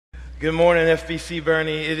Good morning, FBC Boerne.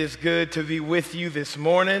 It is good to be with you this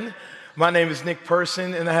morning. My name is Nick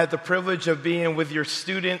Person, and I had the privilege of being with your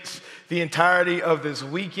students the entirety of this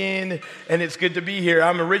weekend, and it's good to be here.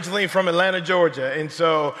 I'm originally from Atlanta, Georgia, and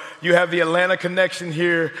so you have the Atlanta connection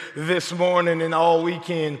here this morning and all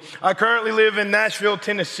weekend. I currently live in Nashville,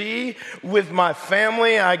 Tennessee with my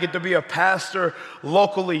family. I get to be a pastor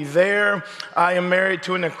locally there. I am married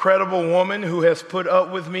to an incredible woman who has put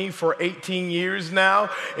up with me for 18 years now,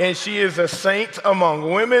 and she is a saint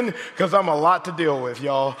among women because I'm a lot to deal with,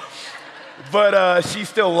 y'all. But she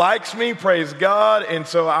still likes me, praise God, and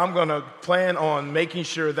so I'm going to plan on making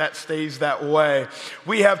sure that stays that way.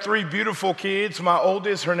 We have 3 beautiful kids. My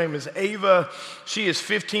oldest, her name is Ava. She is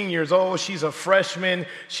 15 years old. She's a freshman.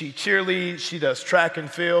 She cheerleads. She does track and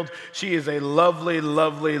field. She is a lovely,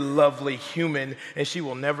 lovely, lovely human, and she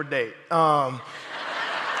will never date. Yes,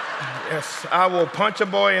 I will punch a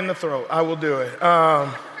boy in the throat. I will do it.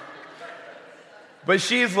 But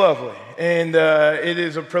she is lovely, and it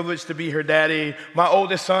is a privilege to be her daddy. My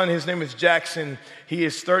oldest son, his name is Jackson. He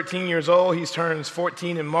is 13 years old. He turns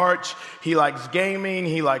 14 in March. He likes gaming.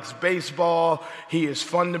 He likes baseball. He is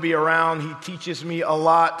fun to be around. He teaches me a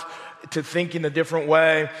lot to think in a different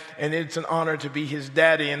way, and it's an honor to be his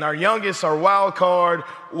daddy. And our youngest, our wild card,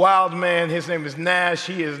 wild man, his name is Nash.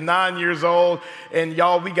 He is 9 years old, and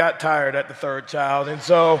y'all, we got tired at the 3rd child, and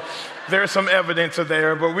so there's some evidence of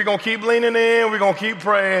there, but we're going to keep leaning in, we're going to keep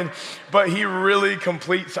praying, but he really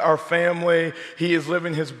completes our family. He is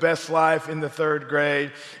living his best life in the 3rd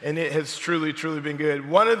grade, and it has truly, truly been good.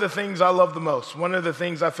 One of the things I love the most, one of the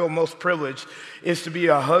things I feel most privileged is to be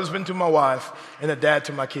a husband to my wife and a dad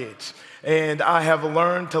to my kids. And I have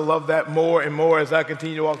learned to love that more and more as I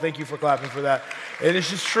continue to walk. Thank you for clapping for that. And it's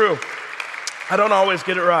just true. I don't always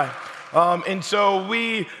get it right. And so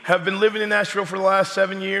we have been living in Nashville for the last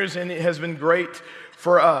 7 years, and it has been great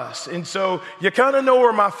for us. And so you kind of know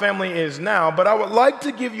where my family is now, but I would like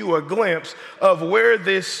to give you a glimpse of where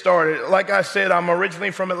this started. Like I said, I'm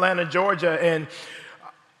originally from Atlanta, Georgia, and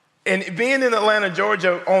being in Atlanta,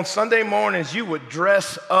 Georgia, on Sunday mornings, you would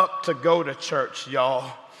dress up to go to church,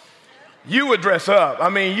 y'all. You would dress up. I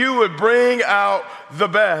mean, you would bring out the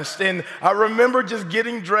best. And I remember just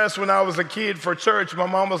getting dressed when I was a kid for church. My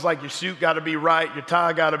mom was like, your suit got to be right, your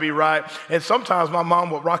tie got to be right. And sometimes my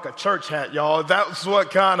mom would rock a church hat, y'all. That's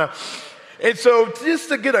what kind of. And so just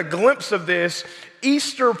to get a glimpse of this,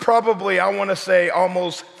 Easter probably, I want to say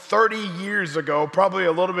almost 30 years ago, probably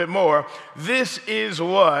a little bit more, this is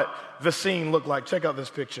what the scene looked like. Check out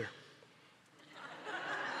this picture.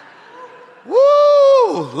 Woo!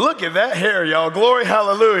 Look at that hair, y'all. Glory,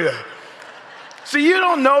 hallelujah. See, you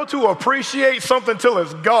don't know to appreciate something till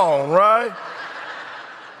it's gone, right?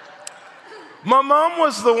 My mom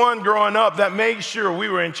was the one growing up that made sure we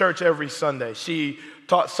were in church every Sunday. She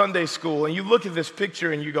taught Sunday school, and you look at this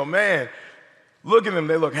picture and you go, man, look at them.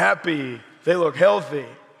 They look happy. They look healthy.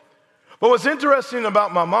 But what's interesting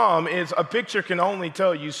about my mom is a picture can only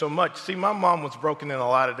tell you so much. See, my mom was broken in a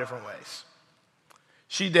lot of different ways.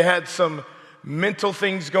 She had some mental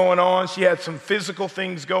things going on. She had some physical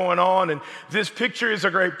things going on. And this picture is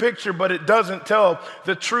a great picture, but it doesn't tell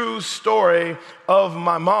the true story of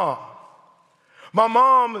my mom. My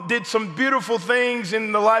mom did some beautiful things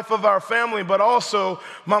in the life of our family, but also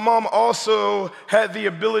my mom also had the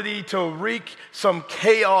ability to wreak some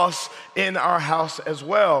chaos in our house as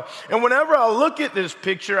well. And whenever I look at this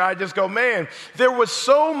picture, I just go, man, there was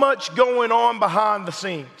so much going on behind the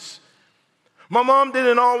scenes. My mom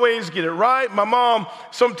didn't always get it right. My mom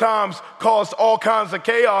sometimes caused all kinds of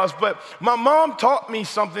chaos, but my mom taught me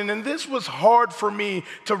something, and this was hard for me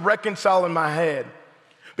to reconcile in my head.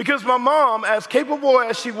 Because my mom, as capable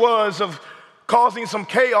as she was of causing some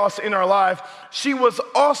chaos in our life, she was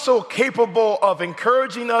also capable of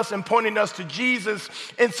encouraging us and pointing us to Jesus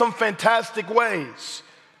in some fantastic ways.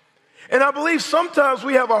 And I believe sometimes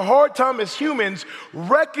we have a hard time as humans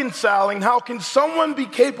reconciling how can someone be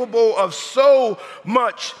capable of so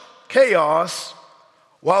much chaos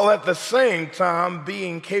while at the same time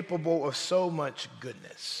being capable of so much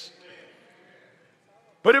goodness.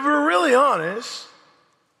 But if we're really honest,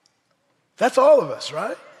 that's all of us,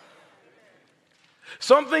 right?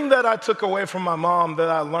 Something that I took away from my mom that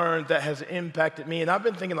I learned that has impacted me, and I've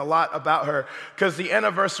been thinking a lot about her because the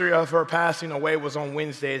anniversary of her passing away was on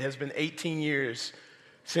Wednesday. It has been 18 years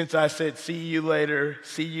since I said, see you later,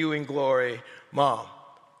 see you in glory, Mom.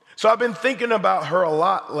 So I've been thinking about her a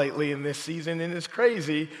lot lately in this season, and it's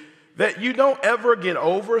crazy that you don't ever get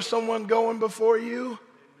over someone going before you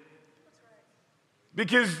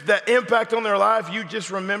because that impact on their life, you just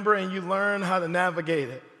remember and you learn how to navigate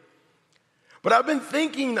it. But I've been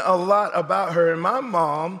thinking a lot about her, and my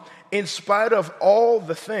mom, in spite of all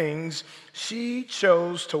the things, she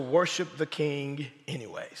chose to worship the King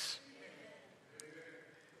anyways.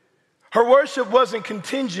 Her worship wasn't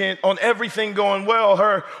contingent on everything going well.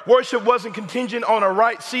 Her worship wasn't contingent on a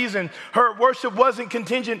right season. Her worship wasn't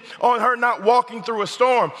contingent on her not walking through a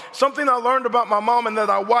storm. Something I learned about my mom and that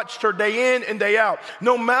I watched her day in and day out.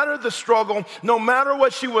 No matter the struggle, no matter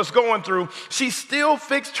what she was going through, she still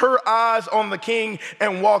fixed her eyes on the King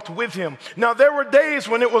and walked with him. Now, there were days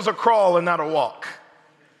when it was a crawl and not a walk.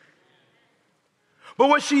 But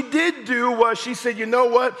what she did do was she said, you know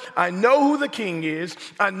what? I know who the King is.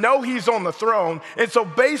 I know he's on the throne. And so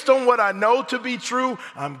based on what I know to be true,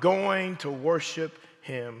 I'm going to worship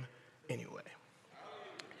him anyway.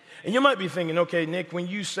 And you might be thinking, okay, Nick, when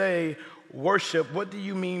you say worship, what do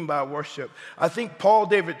you mean by worship? I think Paul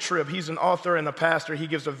David Tripp, he's an author and a pastor, he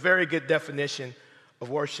gives a very good definition of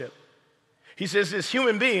worship. He says this: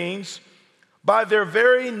 human beings, by their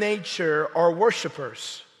very nature, are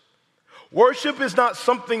worshipers. Worship is not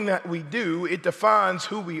something that we do, it defines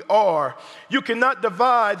who we are. You cannot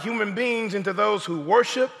divide human beings into those who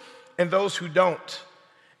worship and those who don't.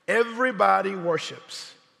 Everybody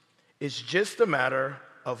worships. It's just a matter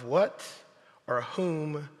of what or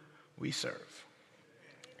whom we serve.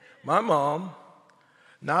 My mom,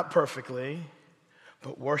 not perfectly,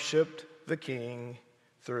 but worshiped the King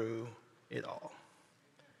through it all.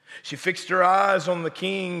 She fixed her eyes on the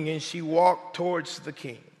King and she walked towards the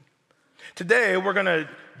King. Today, we're going to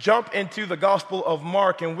jump into the Gospel of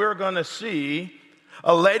Mark, and we're going to see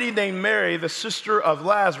a lady named Mary, the sister of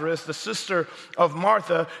Lazarus, the sister of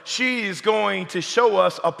Martha. She's going to show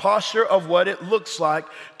us a posture of what it looks like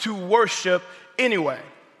to worship anyway.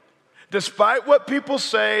 Despite what people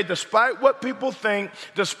say, despite what people think,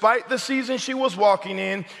 despite the season she was walking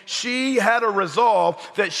in, she had a resolve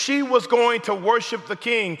that she was going to worship the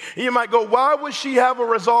King. And you might go, why would she have a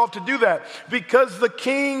resolve to do that? Because the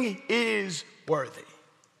King is worthy.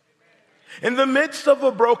 In the midst of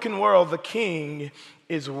a broken world, the King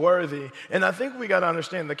is worthy. And I think we got to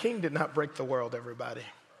understand, the King did not break the world, everybody.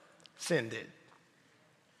 Sin did.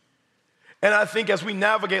 And I think as we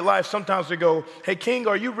navigate life, sometimes we go, hey, King,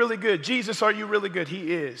 are you really good? Jesus, are you really good?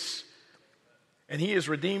 He is. And he is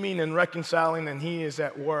redeeming and reconciling, and he is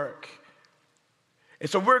at work. And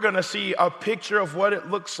so we're going to see a picture of what it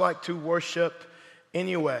looks like to worship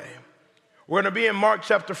anyway. We're going to be in Mark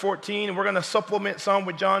chapter 14, and we're going to supplement some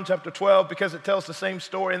with John chapter 12 because it tells the same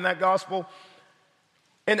story in that gospel.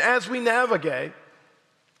 And as we navigate,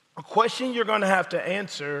 a question you're going to have to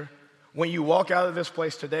answer when you walk out of this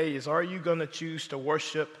place today is, are you going to choose to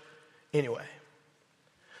worship anyway?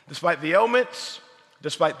 Despite the ailments,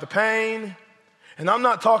 despite the pain, and I'm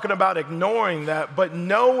not talking about ignoring that, but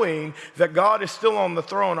knowing that God is still on the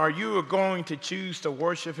throne, are you going to choose to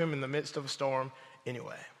worship him in the midst of a storm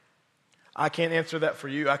anyway? I can't answer that for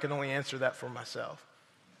you. I can only answer that for myself.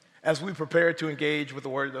 As we prepare to engage with the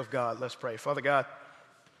word of God, let's pray. Father God,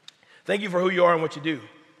 thank you for who you are and what you do.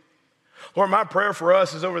 Lord, my prayer for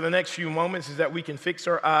us is over the next few moments is that we can fix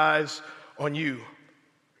our eyes on you.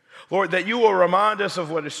 Lord, that you will remind us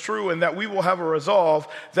of what is true and that we will have a resolve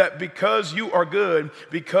that because you are good,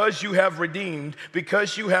 because you have redeemed,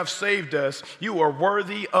 because you have saved us, you are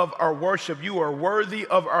worthy of our worship. You are worthy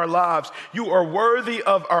of our lives. You are worthy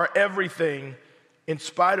of our everything in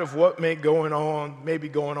spite of what may be going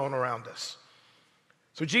on around us.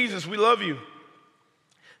 So Jesus, we love you.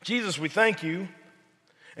 Jesus, we thank you.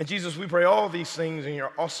 And Jesus, we pray all these things in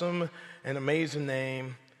your awesome and amazing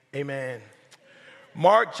name. Amen.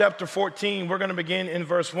 Mark chapter 14, we're going to begin in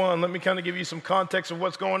verse 1. Let me kind of give you some context of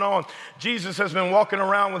what's going on. Jesus has been walking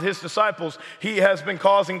around with his disciples. He has been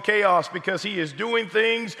causing chaos because he is doing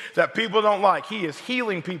things that people don't like. He is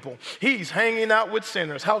healing people. He's hanging out with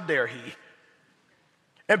sinners. How dare he?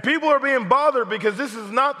 And people are being bothered because this is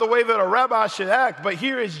not the way that a rabbi should act. But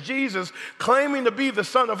here is Jesus claiming to be the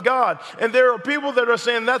Son of God. And there are people that are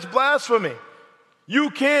saying that's blasphemy. You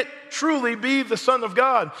can't truly be the Son of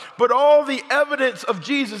God. But all the evidence of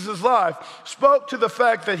Jesus' life spoke to the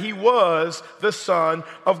fact that he was the Son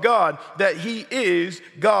of God, that he is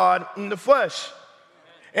God in the flesh.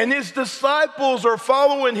 And his disciples are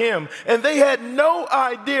following him, and they had no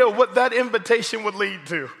idea what that invitation would lead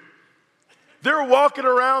to. They're walking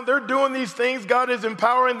around, they're doing these things. God is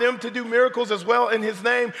empowering them to do miracles as well in his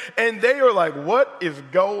name. And they are like, what is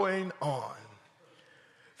going on?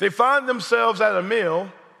 They find themselves at a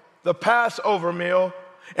meal, the Passover meal,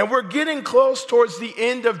 and we're getting close towards the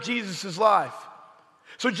end of Jesus' life.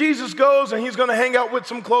 So Jesus goes and he's going to hang out with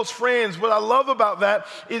some close friends. What I love about that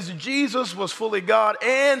is Jesus was fully God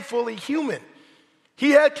and fully human. He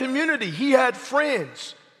had community. He had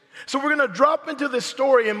friends. So we're going to drop into this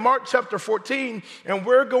story in Mark chapter 14, and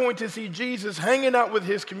we're going to see Jesus hanging out with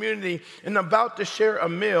his community and about to share a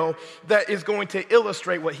meal that is going to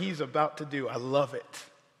illustrate what he's about to do. I love it.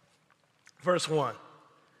 Verse 1.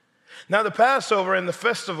 Now the Passover and the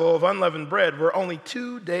festival of unleavened bread were only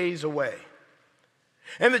 2 days away.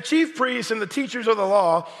 And the chief priests and the teachers of the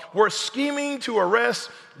law were scheming to arrest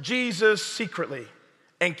Jesus secretly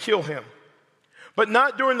and kill him. But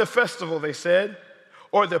not during the festival, they said,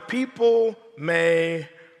 or the people may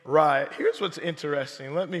riot. Here's what's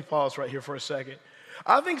interesting. Let me pause right here for a second.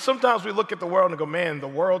 I think sometimes we look at the world and go, man, the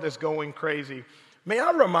world is going crazy. May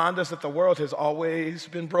I remind us that the world has always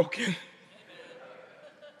been broken?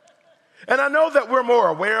 And I know that we're more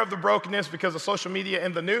aware of the brokenness because of social media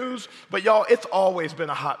and the news, but y'all, it's always been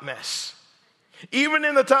a hot mess. Even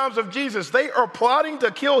in the times of Jesus, they are plotting to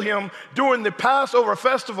kill him during the Passover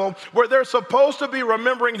festival where they're supposed to be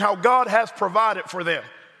remembering how God has provided for them.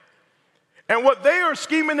 And what they are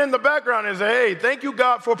scheming in the background is, hey, thank you,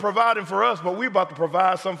 God, for providing for us, but we're about to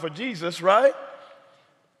provide something for Jesus, right?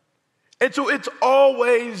 And so it's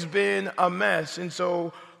always been a mess. And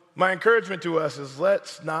so my encouragement to us is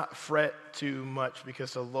let's not fret too much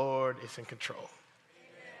because the Lord is in control.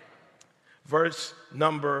 Amen. Verse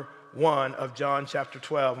number 1 of John chapter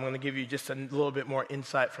 12. I'm going to give you just a little bit more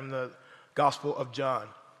insight from the Gospel of John.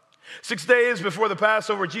 6 days before the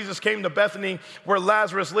Passover, Jesus came to Bethany where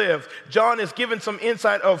Lazarus lived. John is given some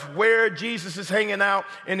insight of where Jesus is hanging out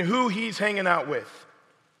and who he's hanging out with,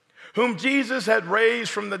 whom Jesus had raised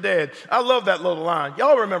from the dead. I love that little line.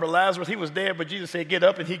 Y'all remember Lazarus? He was dead, but Jesus said, get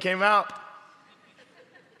up, and he came out.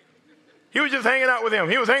 He was just hanging out with him.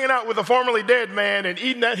 He was hanging out with a formerly dead man and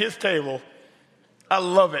eating at his table. I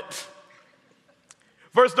love it.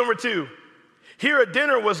 Verse number 2. Here a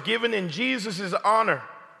dinner was given in Jesus' honor.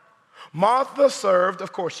 Martha served,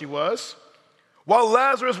 of course she was, while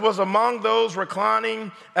Lazarus was among those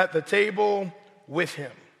reclining at the table with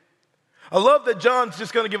him. I love that John's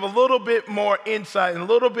just going to give a little bit more insight and a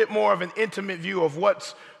little bit more of an intimate view of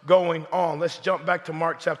what's going on. Let's jump back to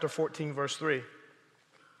Mark chapter 14, verse 3.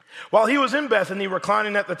 While he was in Bethany,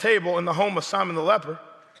 reclining at the table in the home of Simon the leper,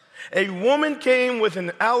 a woman came with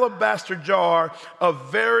an alabaster jar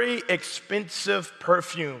of very expensive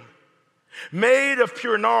perfume, made of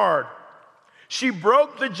pure nard. She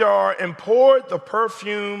broke the jar and poured the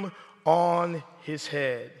perfume on his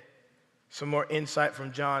head. Some more insight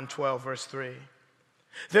from John 12, verse 3.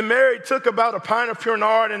 Then Mary took about a pint of pure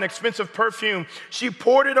nard and expensive perfume. She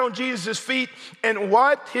poured it on Jesus' feet and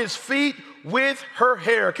wiped his feet with her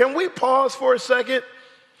hair. Can we pause for a second?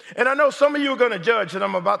 And I know some of you are going to judge that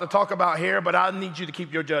I'm about to talk about hair, but I need you to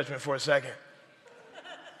keep your judgment for a second.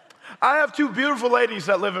 I have 2 beautiful ladies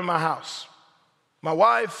that live in my house, my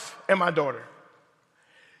wife and my daughter.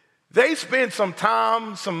 They spend some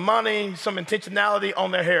time, some money, some intentionality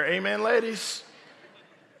on their hair. Amen, ladies?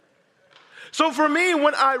 So for me,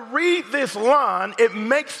 when I read this line, it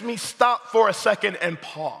makes me stop for a second and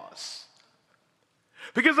pause.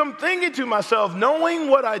 Because I'm thinking to myself, knowing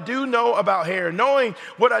what I do know about hair, knowing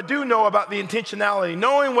what I do know about the intentionality,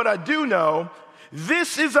 knowing what I do know,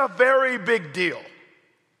 this is a very big deal.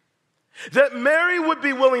 That Mary would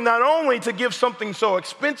be willing not only to give something so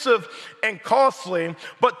expensive and costly,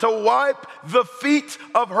 but to wipe the feet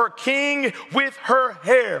of her king with her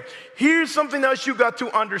hair. Here's something else you got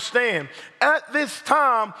to understand. At this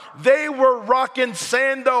time, they were rocking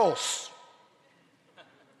sandals.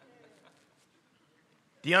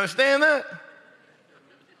 Do you understand that?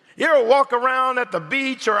 You ever walk around at the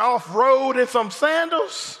beach or off-road in some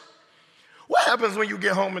sandals? What happens when you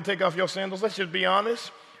get home and take off your sandals? Let's just be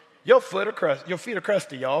honest. Your feet are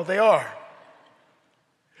crusty, y'all. They are.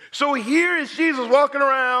 So here is Jesus walking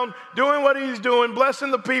around, doing what he's doing,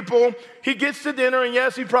 blessing the people. He gets to dinner, and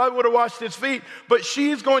yes, he probably would have washed his feet, but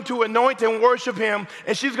she's going to anoint and worship him,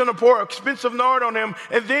 and she's going to pour expensive nard on him,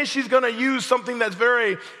 and then she's going to use something that's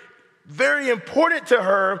very, very important to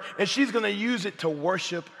her, and she's going to use it to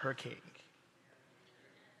worship her king.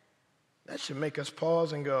 That should make us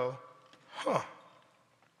pause and go,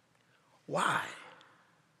 why?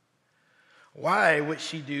 Why would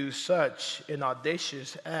she do such an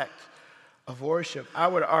audacious act of worship? I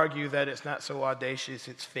would argue that it's not so audacious,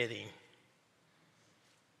 it's fitting.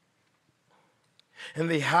 And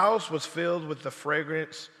the house was filled with the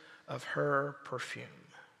fragrance of her perfume.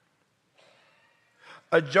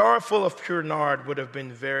 A jar full of pure nard would have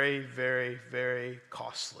been very, very, very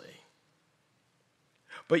costly.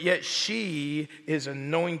 But yet she is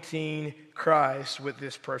anointing Christ with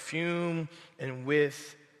this perfume and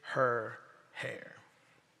with her hair.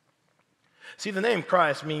 See, the name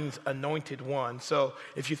Christ means anointed one. So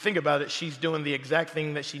if you think about it, she's doing the exact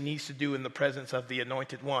thing that she needs to do in the presence of the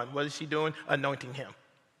anointed one. What is she doing? Anointing him.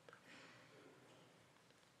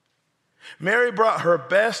 Mary brought her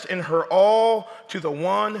best and her all to the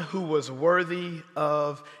one who was worthy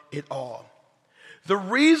of it all. The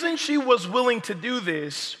reason she was willing to do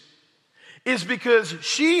this is because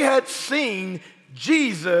she had seen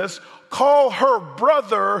Jesus call her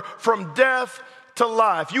brother from death to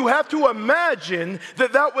life. You have to imagine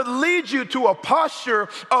that that would lead you to a posture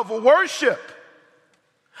of worship.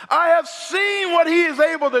 I have seen what he is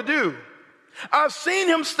able to do. I've seen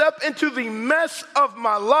him step into the mess of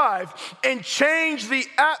my life and change the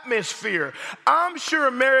atmosphere. I'm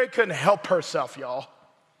sure Mary couldn't help herself, y'all.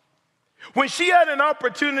 When she had an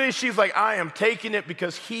opportunity, she's like, I am taking it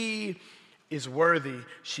because he is worthy.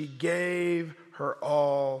 She gave her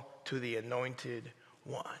all to the anointed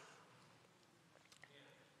one.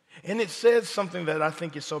 And it says something that I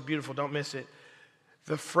think is so beautiful. Don't miss it.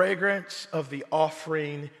 The fragrance of the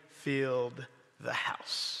offering filled the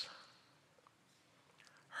house.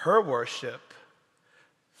 Her worship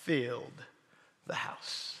filled the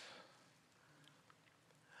house.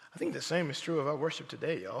 I think the same is true of our worship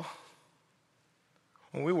today, y'all.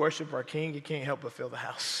 When we worship our King, it can't help but fill the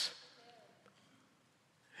house.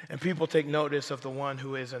 And people take notice of the one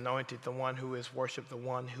who is anointed, the one who is worshiped, the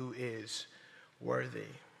one who is worthy.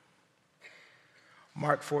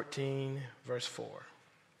 Mark 14, verse 4.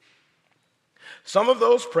 Some of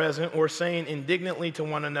those present were saying indignantly to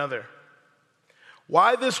one another,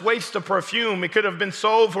 why this waste of perfume? It could have been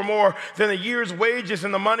sold for more than a year's wages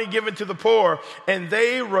and the money given to the poor. And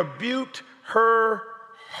they rebuked her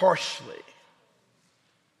harshly.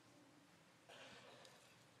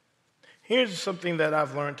 Here's something that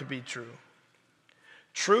I've learned to be true.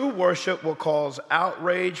 True worship will cause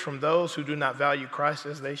outrage from those who do not value Christ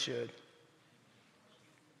as they should.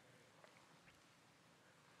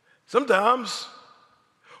 Sometimes,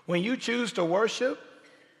 when you choose to worship,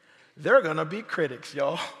 there are going to be critics,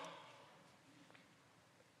 y'all.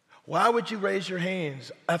 Why would you raise your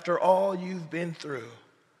hands after all you've been through?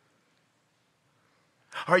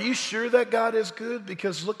 Are you sure that God is good?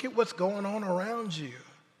 Because look at what's going on around you.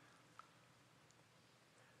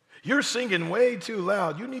 You're singing way too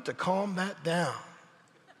loud. You need to calm that down.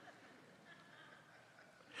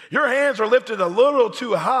 Your hands are lifted a little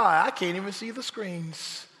too high. I can't even see the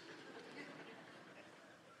screens.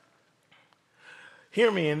 Hear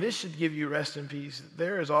me, and this should give you rest and peace.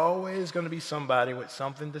 There is always going to be somebody with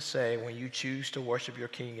something to say when you choose to worship your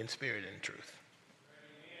King in spirit and truth.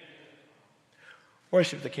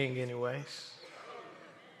 Worship the King anyways.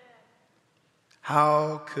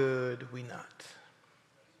 How could we not?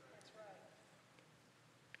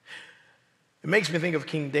 It makes me think of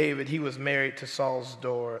King David. He was married to Saul's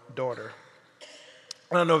daughter.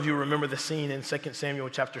 I don't know if you remember the scene in 2 Samuel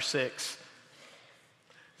chapter 6.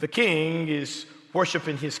 The king is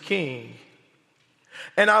worshiping his king.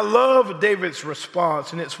 And I love David's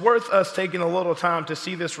response, and it's worth us taking a little time to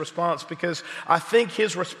see this response because I think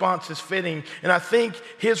his response is fitting, and I think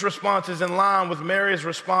his response is in line with Mary's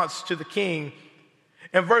response to the king.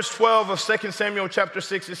 In verse 12 of 2 Samuel chapter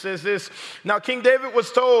 6, it says this, Now King David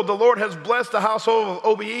was told, the Lord has blessed the household of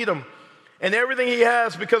Obed-Edom and everything he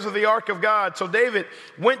has because of the ark of God. So David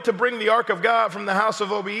went to bring the ark of God from the house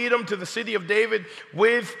of Obed-Edom to the city of David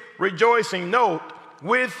with rejoicing. Note,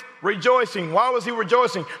 with rejoicing. Why was he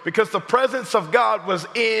rejoicing? Because the presence of God was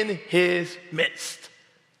in his midst.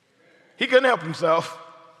 He couldn't help himself.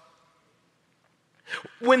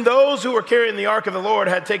 When those who were carrying the ark of the Lord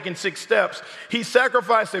had taken 6 steps, he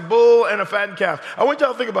sacrificed a bull and a fattened calf. I want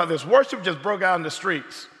y'all to think about this. Worship just broke out in the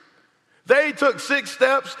streets. They took 6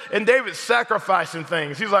 steps, and David's sacrificing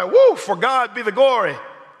things. He's like, woo, for God be the glory.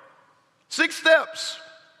 6 steps.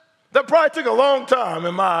 That probably took a long time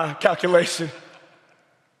in my calculation.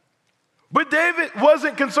 But David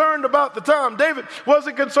wasn't concerned about the time. David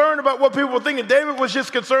wasn't concerned about what people were thinking. David was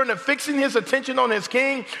just concerned of fixing his attention on his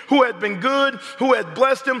king who had been good, who had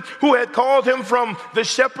blessed him, who had called him from the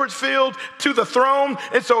shepherd's field to the throne.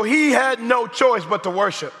 And so he had no choice but to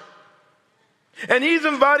worship. And he's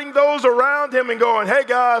inviting those around him and going, hey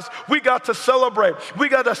guys, we got to celebrate. We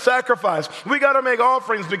got to sacrifice. We got to make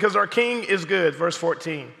offerings because our king is good. Verse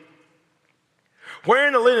 14.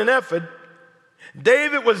 Wearing a linen ephod,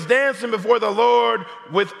 David was dancing before the Lord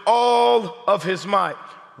with all of his might.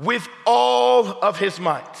 With all of his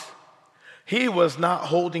might. He was not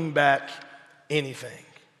holding back anything.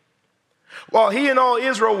 While he and all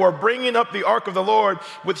Israel were bringing up the ark of the Lord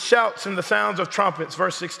with shouts and the sounds of trumpets.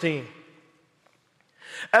 Verse 16.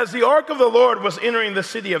 As the ark of the Lord was entering the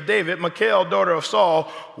city of David, Michal, daughter of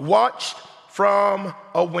Saul, watched from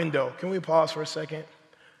a window. Can we pause for a second?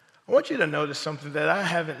 I want you to notice something that I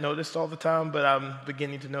haven't noticed all the time, but I'm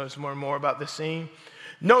beginning to notice more and more about this scene.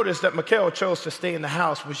 Notice that Michal chose to stay in the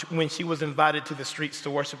house when she was invited to the streets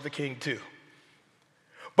to worship the king too.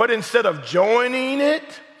 But instead of joining it,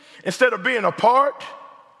 instead of being a part,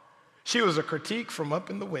 she was a critique from up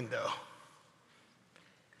in the window.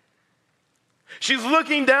 She's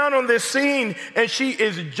looking down on this scene and she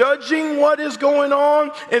is judging what is going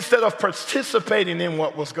on instead of participating in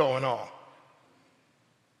what was going on.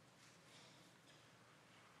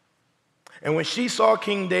 And when she saw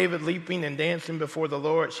King David leaping and dancing before the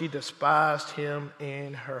Lord, she despised him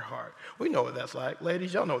in her heart. We know what that's like.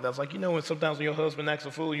 Ladies, y'all know what that's like. You know when sometimes when your husband acts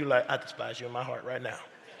a fool, you're like, I despise you in my heart right now.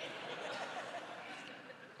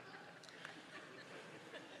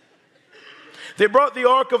 They brought the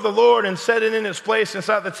ark of the Lord and set it in its place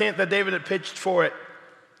inside the tent that David had pitched for it.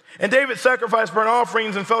 And David sacrificed burnt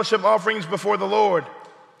offerings and fellowship offerings before the Lord.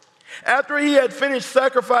 After he had finished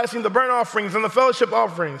sacrificing the burnt offerings and the fellowship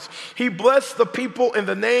offerings, he blessed the people in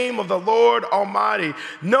the name of the Lord Almighty.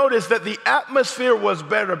 Notice that the atmosphere was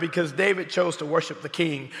better because David chose to worship the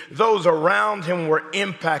king. Those around him were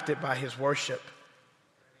impacted by his worship.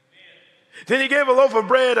 Then he gave a loaf of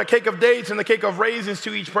bread, a cake of dates, and a cake of raisins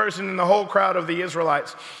to each person in the whole crowd of the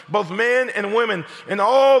Israelites, both men and women, and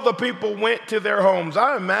all the people went to their homes.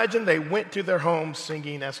 I imagine they went to their homes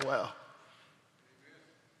singing as well.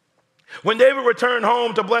 When David returned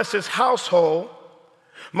home to bless his household,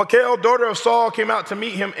 Michal, daughter of Saul, came out to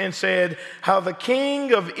meet him and said, how the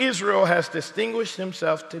king of Israel has distinguished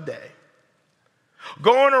himself today,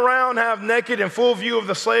 going around half naked in full view of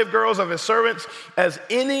the slave girls of his servants, as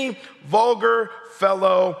any vulgar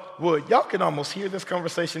fellow would. Y'all can almost hear this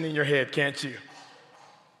conversation in your head, can't you?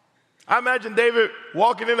 I imagine David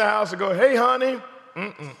walking in the house and go, hey, honey,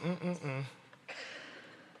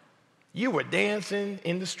 you were dancing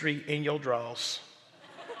in the street in your drawers.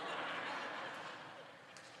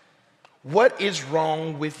 What is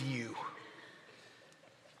wrong with you?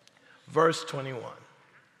 Verse 21.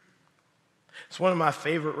 It's one of my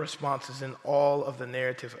favorite responses in all of the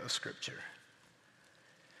narrative of Scripture.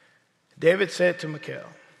 David said to Michal,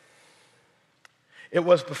 it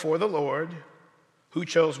was before the Lord who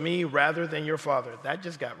chose me rather than your father. That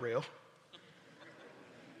just got real.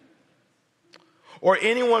 Or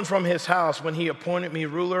anyone from his house when he appointed me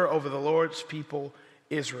ruler over the Lord's people,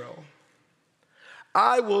 Israel.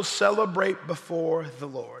 I will celebrate before the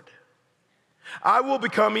Lord. I will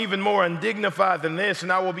become even more undignified than this,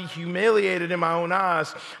 and I will be humiliated in my own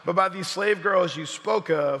eyes. But by these slave girls you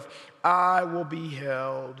spoke of, I will be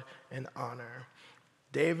held in honor.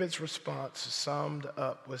 David's response summed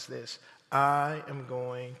up was this: I am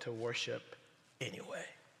going to worship anyway.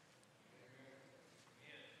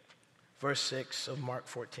 Verse 6 of Mark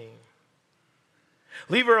 14.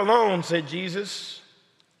 Leave her alone, said Jesus.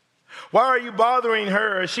 Why are you bothering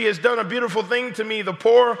her? She has done a beautiful thing to me. The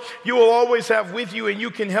poor you will always have with you, and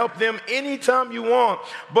you can help them anytime you want,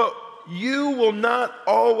 but you will not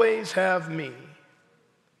always have me.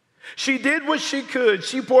 She did what she could.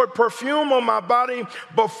 She poured perfume on my body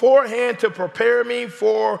beforehand to prepare me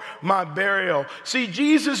for my burial. See,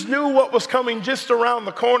 Jesus knew what was coming just around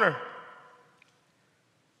the corner.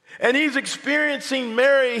 And he's experiencing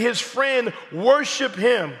Mary, his friend, worship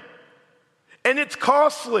him. And it's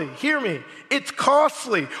costly. Hear me. It's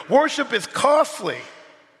costly. Worship is costly.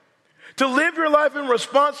 To live your life in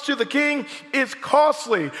response to the king is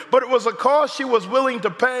costly. But it was a cost she was willing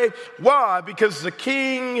to pay. Why? Because the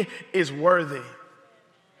king is worthy.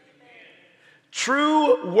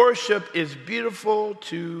 True worship is beautiful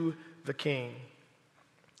to the king.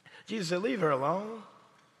 Jesus said, leave her alone.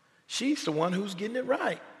 She's the one who's getting it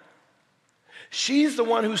right. She's the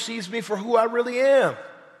one who sees me for who I really am.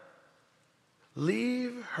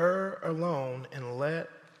 Leave her alone and let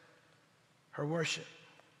her worship.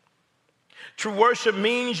 True worship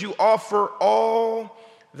means you offer all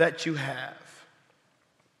that you have.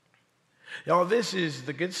 Y'all, this is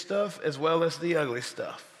the good stuff as well as the ugly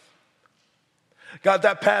stuff. God,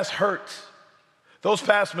 that past hurts. Those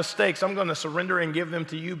past mistakes, I'm going to surrender and give them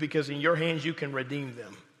to you because in your hands you can redeem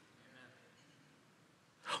them.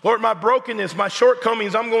 Lord, my brokenness, my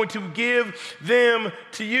shortcomings, I'm going to give them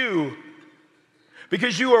to you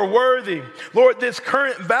because you are worthy. Lord, this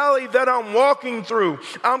current valley that I'm walking through,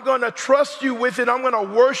 I'm going to trust you with it. I'm going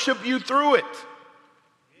to worship you through it.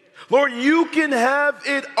 Lord, you can have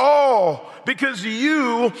it all because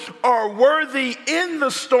you are worthy in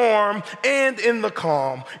the storm and in the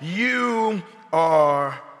calm. You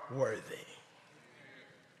are worthy.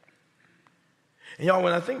 And y'all,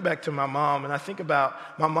 when I think back to my mom, and I think about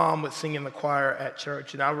my mom would sing in the choir at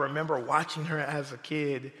church, and I remember watching her as a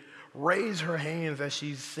kid raise her hands as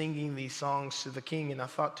she's singing these songs to the King, and I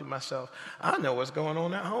thought to myself, I know what's going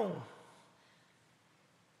on at home.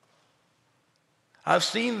 I've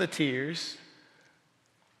seen the tears.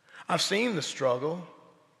 I've seen the struggle.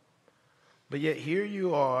 But yet here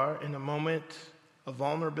you are in a moment of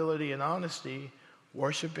vulnerability and honesty,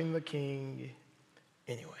 worshiping the King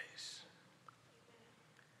anyways.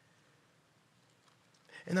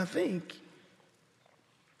 And I think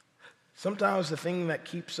sometimes the thing that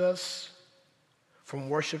keeps us from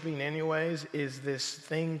worshiping anyways is this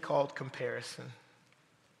thing called comparison.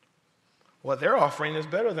 What they're offering is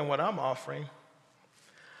better than what I'm offering.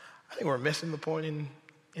 I think we're missing the point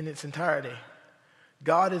in its entirety.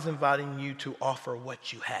 God is inviting you to offer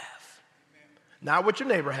what you have. Not what your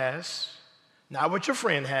neighbor has, not what your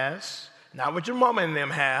friend has, not what your mama and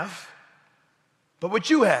them have, but what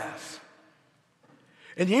you have.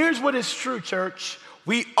 And here's what is true, church.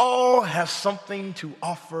 We all have something to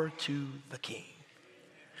offer to the King.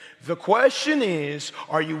 The question is,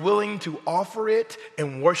 are you willing to offer it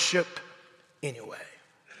and worship anyway?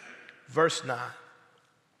 Verse 9.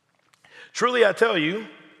 Truly I tell you,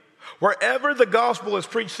 wherever the gospel is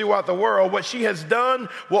preached throughout the world, what she has done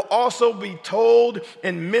will also be told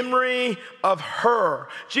in memory of her.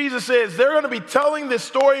 Jesus says they're going to be telling this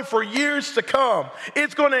story for years to come.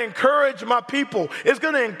 It's going to encourage my people. It's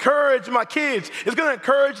going to encourage my kids. It's going to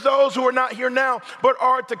encourage those who are not here now but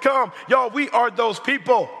are to come. Y'all, we are those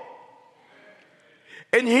people.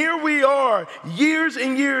 And here we are, years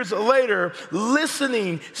and years later,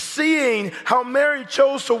 listening, seeing how Mary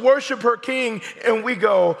chose to worship her King, and we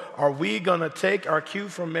go, are we going to take our cue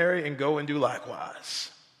from Mary and go and do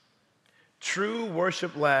likewise? True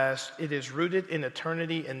worship lasts. It is rooted in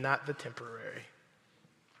eternity and not the temporary.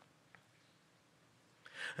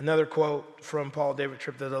 Another quote from Paul David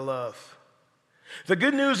Tripp that I love. The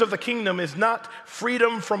good news of the kingdom is not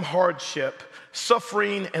freedom from hardship,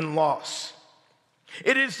 suffering, and loss.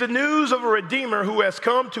 It is the news of a Redeemer who has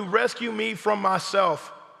come to rescue me from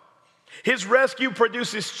myself. His rescue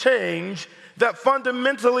produces change that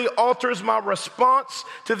fundamentally alters my response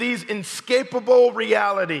to these inescapable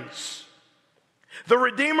realities. The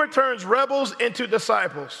Redeemer turns rebels into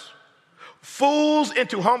disciples, fools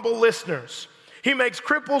into humble listeners. He makes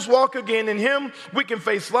cripples walk again. In him, we can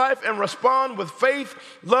face life and respond with faith,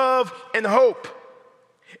 love, and hope.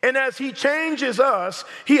 And as he changes us,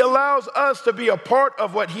 he allows us to be a part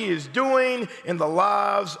of what he is doing in the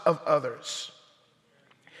lives of others.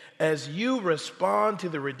 As you respond to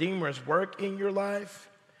the Redeemer's work in your life,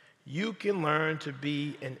 you can learn to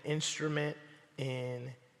be an instrument in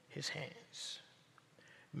his hands.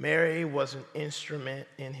 Mary was an instrument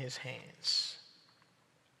in his hands.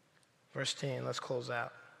 Verse 10, let's close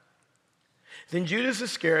out. Then Judas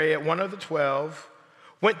Iscariot, one of the 12,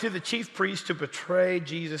 went to the chief priests to betray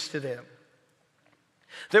Jesus to them.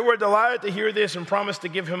 They were delighted to hear this and promised to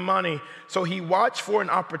give him money, so he watched for an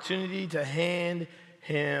opportunity to hand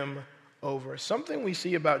him over. Something we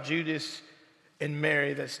see about Judas and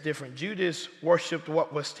Mary that's different. Judas worshiped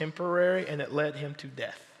what was temporary, and it led him to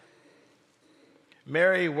death.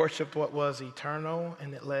 Mary worshiped what was eternal,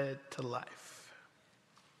 and it led to life.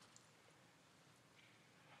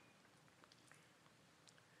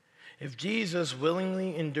 If Jesus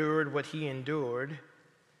willingly endured what he endured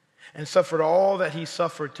and suffered all that he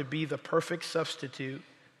suffered to be the perfect substitute,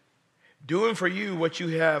 doing for you what you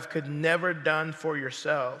could never done for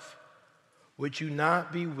yourself, would you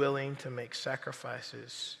not be willing to make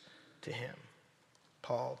sacrifices to him?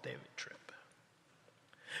 Paul David Tripp.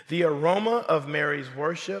 The aroma of Mary's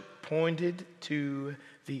worship pointed to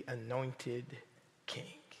the anointed King.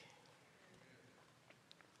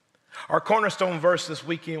 Our cornerstone verse this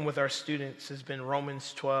weekend with our students has been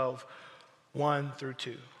Romans 12, 1 through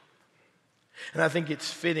 2. And I think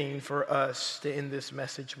it's fitting for us to end this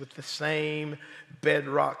message with the same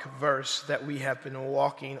bedrock verse that we have been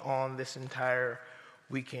walking on this entire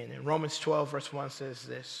weekend. And Romans 12, verse 1 says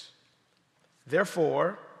this: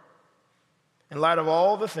 Therefore, in light of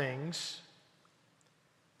all the things,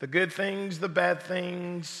 the good things, the bad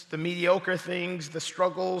things, the mediocre things, the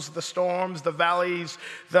struggles, the storms, the valleys,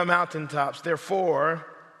 the mountaintops. Therefore,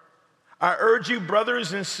 I urge you,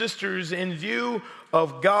 brothers and sisters, in view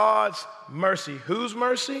of God's mercy. Whose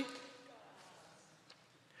mercy?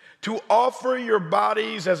 To offer your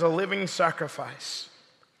bodies as a living sacrifice,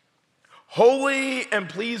 holy and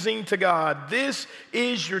pleasing to God. This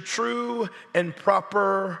is your true and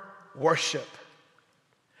proper worship.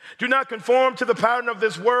 Do not conform to the pattern of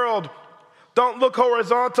this world. Don't look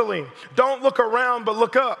horizontally. Don't look around, but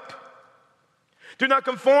look up. Do not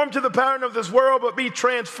conform to the pattern of this world, but be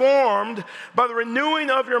transformed by the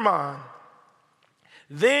renewing of your mind.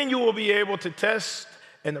 Then you will be able to test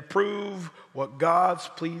and approve what God's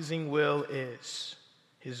pleasing will is,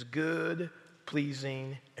 his good,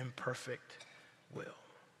 pleasing, and perfect will.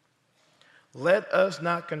 Let us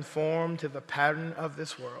not conform to the pattern of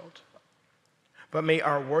this world, but may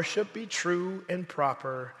our worship be true and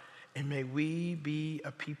proper, and may we be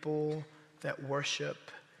a people that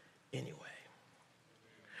worship anyway.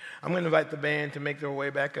 I'm going to invite the band to make their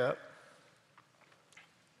way back up.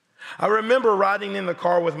 I remember riding in the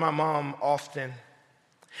car with my mom often.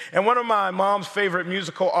 And one of my mom's favorite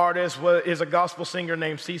musical artists is a gospel singer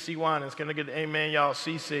named CeCe Winans. Can I get an amen, y'all?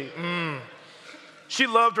 CeCe. She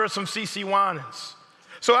loved her some CeCe Winans.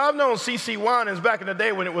 So I've known CeCe Winans back in the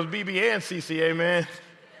day when it was BB and CeCe, amen.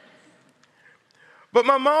 But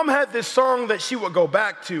my mom had this song that she would go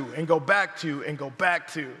back to and go back to and go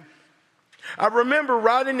back to. I remember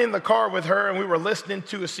riding in the car with her and we were listening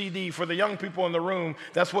to a CD. For the young people in the room,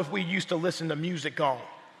 that's what we used to listen to music on.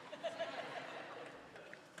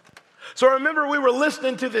 So I remember we were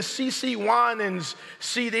listening to this CeCe Winans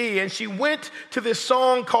CD, and she went to this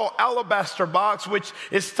song called Alabaster Box, which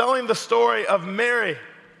is telling the story of Mary,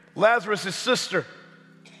 Lazarus' sister.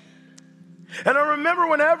 And I remember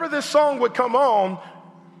whenever this song would come on,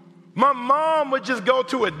 my mom would just go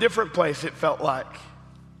to a different place, it felt like.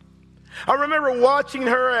 I remember watching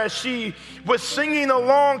her as she was singing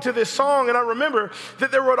along to this song, and I remember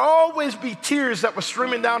that there would always be tears that were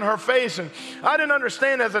streaming down her face, and I didn't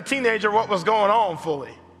understand as a teenager what was going on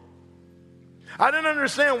fully. I didn't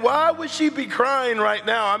understand why would she be crying right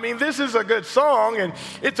now. I mean, this is a good song, and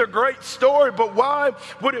it's a great story, but why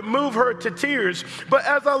would it move her to tears? But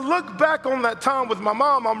as I look back on that time with my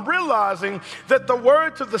mom, I'm realizing that the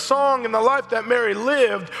words of the song and the life that Mary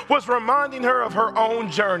lived was reminding her of her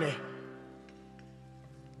own journey.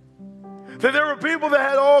 That there were people that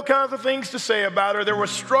had all kinds of things to say about her. There were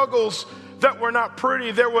struggles that were not pretty.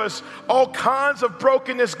 There was all kinds of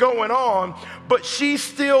brokenness going on, but she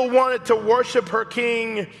still wanted to worship her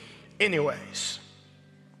King anyways.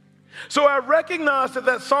 So I recognized that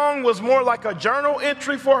that song was more like a journal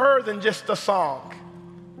entry for her than just a song.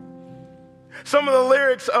 Some of the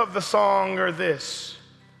lyrics of the song are this.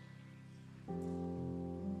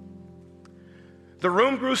 The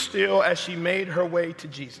room grew still as she made her way to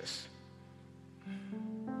Jesus.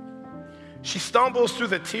 She stumbles through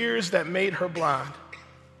the tears that made her blind.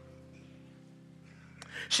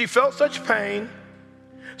 She felt such pain,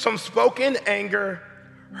 some spoken anger,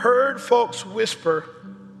 heard folks whisper,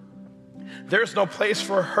 there's no place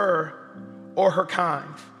for her or her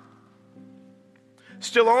kind.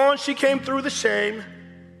 Still on, she came through the shame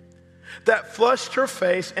that flushed her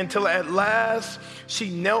face until at last she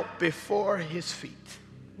knelt before his feet.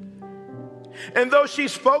 And though she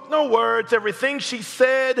spoke no words, everything she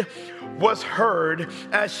said was heard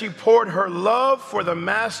as she poured her love for the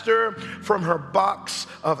master from her box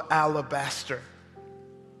of alabaster.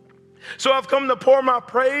 So I've come to pour my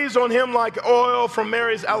praise on him like oil from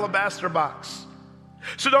Mary's alabaster box.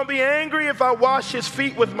 So don't be angry if I wash his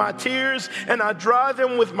feet with my tears and I dry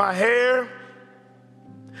them with my hair.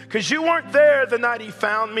 Because you weren't there the night he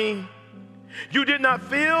found me. You did not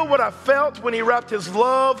feel what I felt when he wrapped his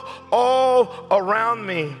love all around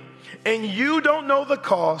me. And you don't know the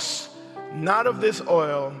cost, not of this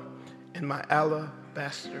oil in my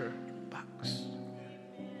alabaster box.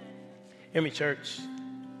 Hear me, church.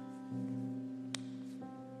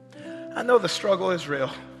 I know the struggle is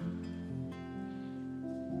real.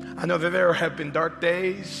 I know that there have been dark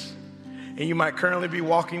days, and you might currently be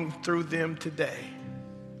walking through them today.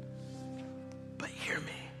 But hear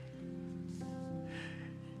me.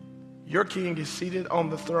 Your King is seated on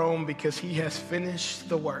the throne because he has finished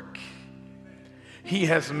the work. He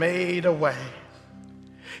has made a way.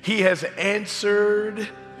 He has answered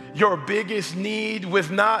your biggest need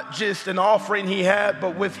with not just an offering he had,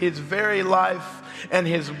 but with his very life and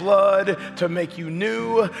his blood to make you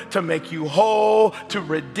new, to make you whole, to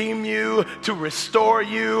redeem you, to restore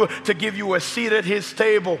you, to give you a seat at his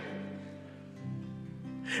table.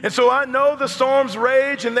 And so I know the storms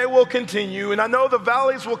rage and they will continue, and I know the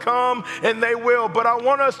valleys will come and they will, but I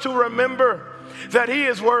want us to remember that he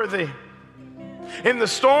is worthy. In the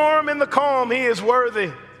storm, in the calm, he is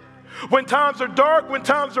worthy. When times are dark, when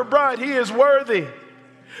times are bright, he is worthy.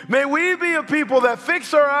 May we be a people that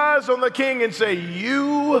fix our eyes on the King and say,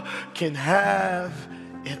 you can have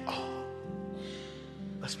it all.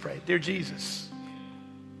 Let's pray. Dear Jesus,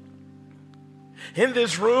 In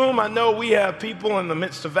this room, I know we have people in the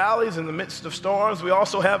midst of valleys, in the midst of storms. We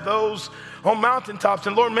also have those on mountaintops.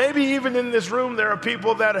 And Lord, maybe even in this room, there are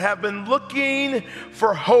people that have been looking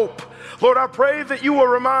for hope. Lord, I pray that you will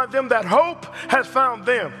remind them that hope has found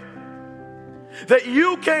them. That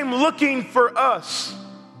you came looking for us.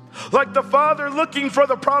 Like the father looking for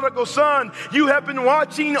the prodigal son, you have been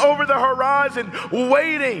watching over the horizon,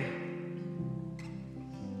 waiting.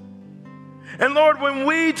 And Lord, when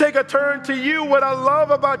we take a turn to you, what I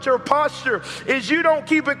love about your posture is you don't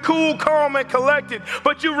keep it cool, calm, and collected,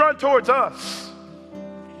 but you run towards us.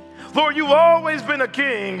 Lord, you've always been a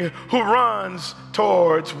king who runs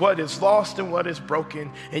towards what is lost and what is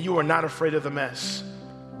broken, and you are not afraid of the mess.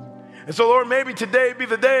 And so, Lord, maybe today be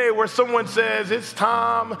the day where someone says, it's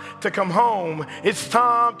time to come home. It's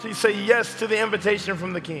time to say yes to the invitation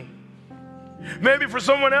from the king. Maybe for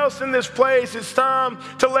someone else in this place, it's time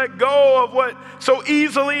to let go of what so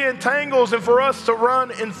easily entangles and for us to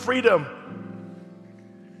run in freedom.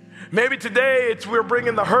 Maybe today we're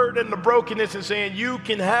bringing the hurt and the brokenness and saying, you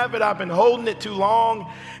can have it. I've been holding it too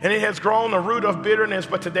long and it has grown a root of bitterness,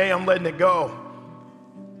 but today I'm letting it go.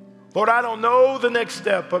 Lord, I don't know the next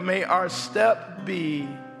step, but may our step be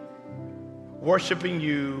worshiping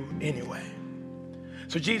you anyway.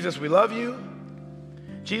 So Jesus, we love you.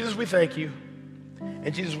 Jesus, we thank you.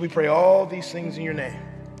 And Jesus, we pray all these things in your name.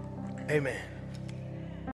 Amen.